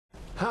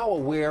How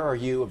aware are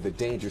you of the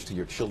dangers to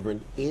your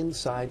children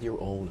inside your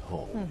own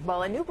home?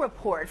 Well, a new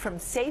report from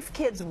Safe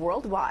Kids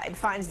Worldwide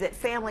finds that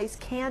families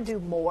can do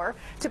more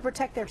to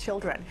protect their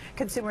children.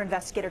 Consumer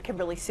investigator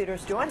Kimberly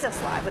Suiters joins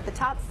us live with the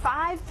top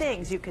 5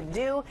 things you can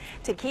do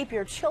to keep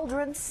your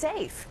children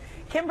safe.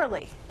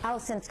 Kimberly.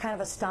 Allison, it's kind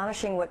of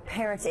astonishing what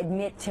parents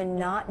admit to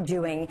not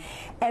doing.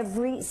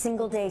 Every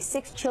single day,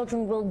 6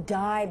 children will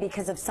die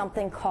because of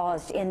something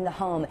caused in the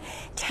home.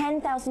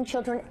 10,000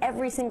 children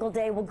every single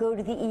day will go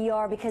to the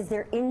ER because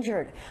they're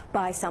injured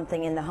by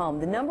something in the home.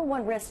 The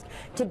 #1 risk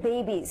to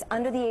babies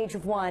under the age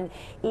of 1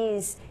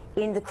 is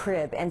in the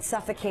crib and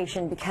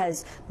suffocation,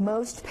 because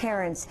most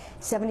parents,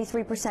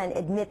 73%,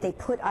 admit they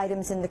put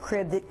items in the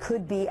crib that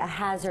could be a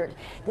hazard.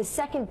 The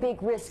second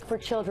big risk for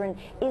children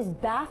is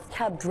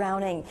bathtub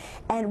drowning,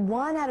 and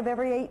 1 out of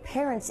every 8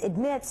 parents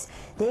admits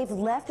they've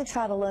left a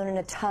child alone in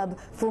a tub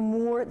for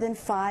more than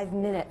 5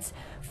 minutes.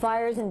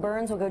 Fires and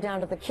burns will go down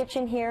to the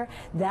kitchen here.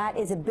 That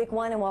is a big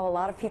one, and while a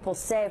lot of people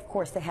say, of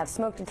course, they have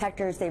smoke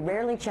detectors, they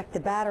rarely check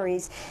the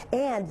batteries,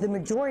 and the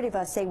majority of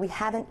us say we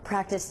haven't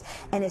practiced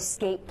an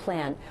escape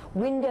plan.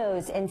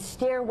 Windows and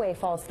stairway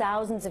falls.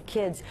 Thousands of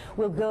kids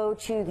will go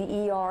to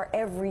the ER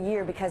every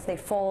year because they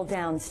fall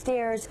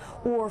downstairs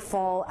or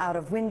fall out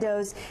of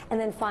windows. And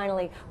then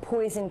finally,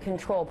 poison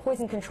control.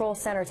 Poison control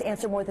centers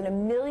answer more than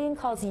 1 million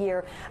calls a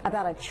year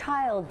about a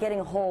child getting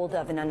hold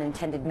of an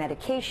unintended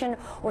medication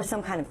or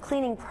some kind of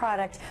cleaning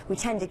product. We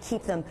tend to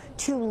keep them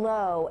too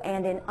low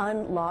and in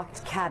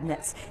unlocked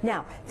cabinets.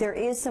 Now, there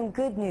is some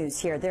good news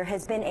here. There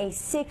has been a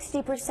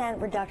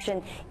 60%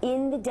 reduction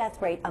in the death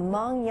rate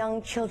among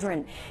young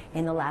children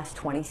in the last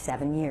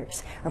 27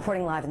 years.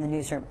 Reporting live in the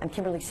newsroom, I'm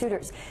Kimberly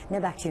Suiters.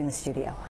 Now back to you in the studio.